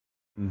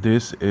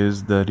This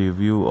is the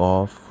review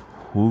of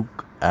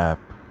Hooq app.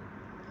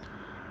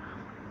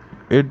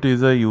 It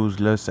is a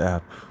useless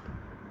app.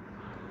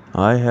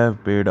 I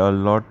have paid a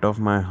lot of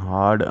my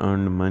hard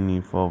earned money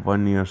for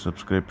 1 year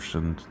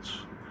subscriptions,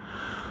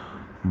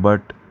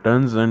 but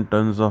tons and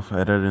tons of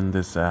error in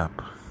this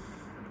app.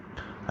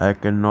 I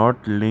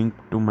cannot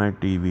link to my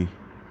TV,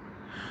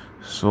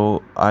 so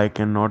I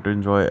cannot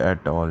enjoy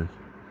at all.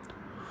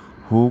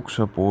 Hooq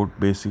support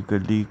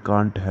basically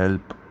can't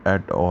help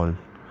at all.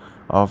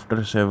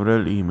 After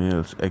several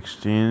emails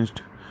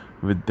exchanged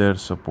with their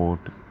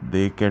support,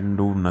 they can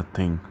do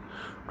nothing.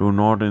 Do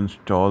not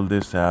install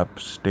this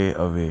app, stay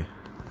away.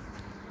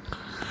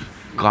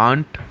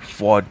 Can't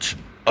watch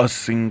a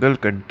single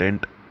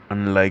content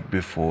unlike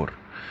before.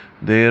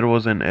 There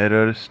was an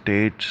error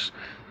states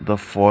the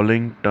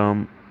following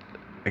term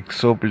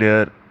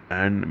exoplayer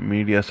and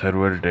media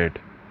server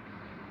dead.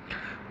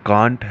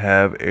 Can't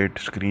have it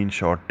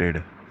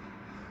screenshotted.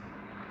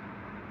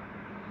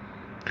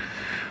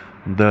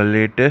 The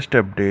latest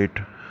update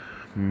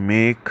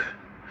make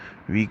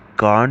we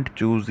can't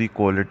choose the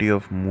quality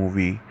of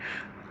movie.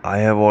 I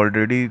have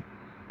already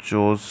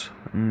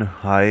chosen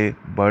high,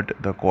 but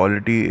the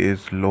quality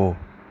is low.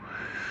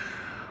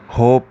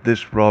 Hope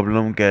this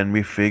problem can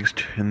be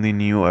fixed in the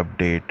new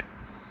update.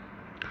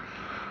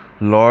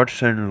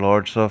 Lots and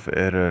lots of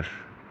error.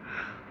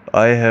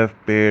 I have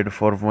paid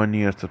for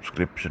 1 year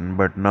subscription,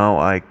 but now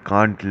I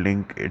can't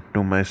link it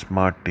to my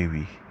smart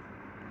TV.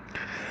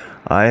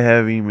 I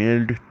have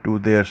emailed to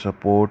their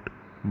support,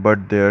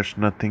 but there's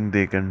nothing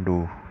they can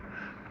do.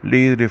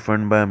 Please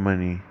refund my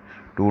money.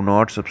 Do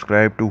not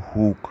subscribe to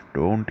Hooq.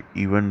 Don't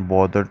even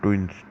bother to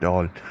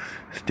install.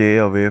 Stay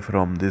away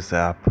from this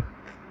app.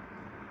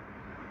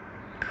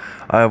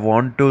 I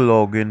want to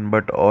log in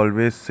but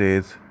always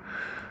says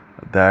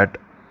that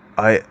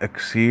I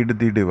exceed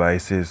the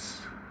devices.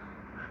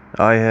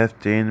 I have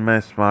changed my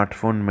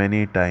smartphone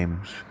many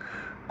times.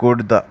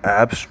 Could the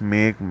apps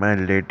make my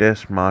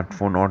latest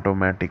smartphone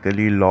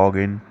automatically log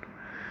in?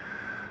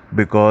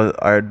 Because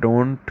I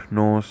don't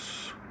know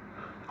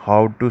how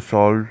to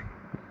solve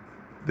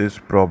this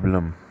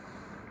problem.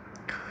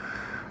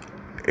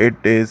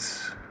 It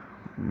is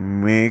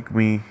make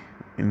me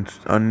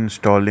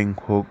uninstalling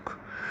Hooq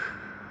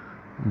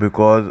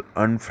because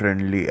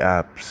unfriendly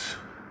apps.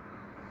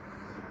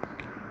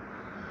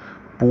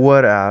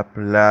 Poor app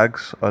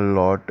lags a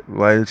lot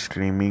while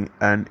streaming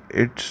and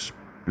its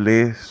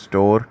Play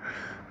Store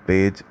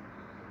page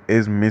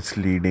is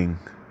misleading.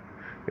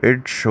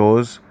 It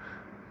shows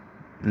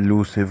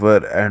Lucifer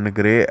and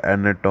Grey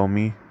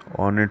Anatomy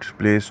on its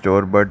Play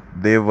Store, but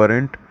they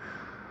weren't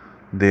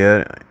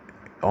there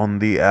on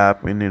the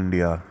app in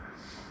India.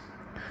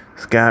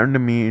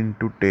 Scammed me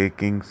into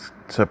taking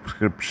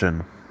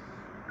subscription.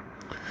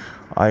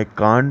 I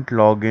can't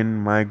log in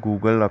my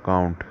Google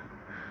account.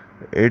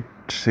 It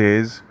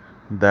says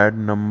that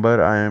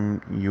number I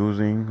am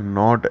using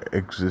not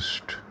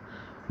exist.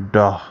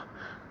 Duh.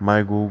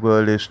 My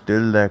Google is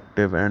still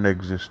active and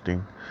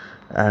existing,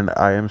 and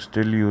I am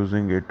still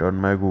using it on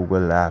my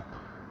Google app.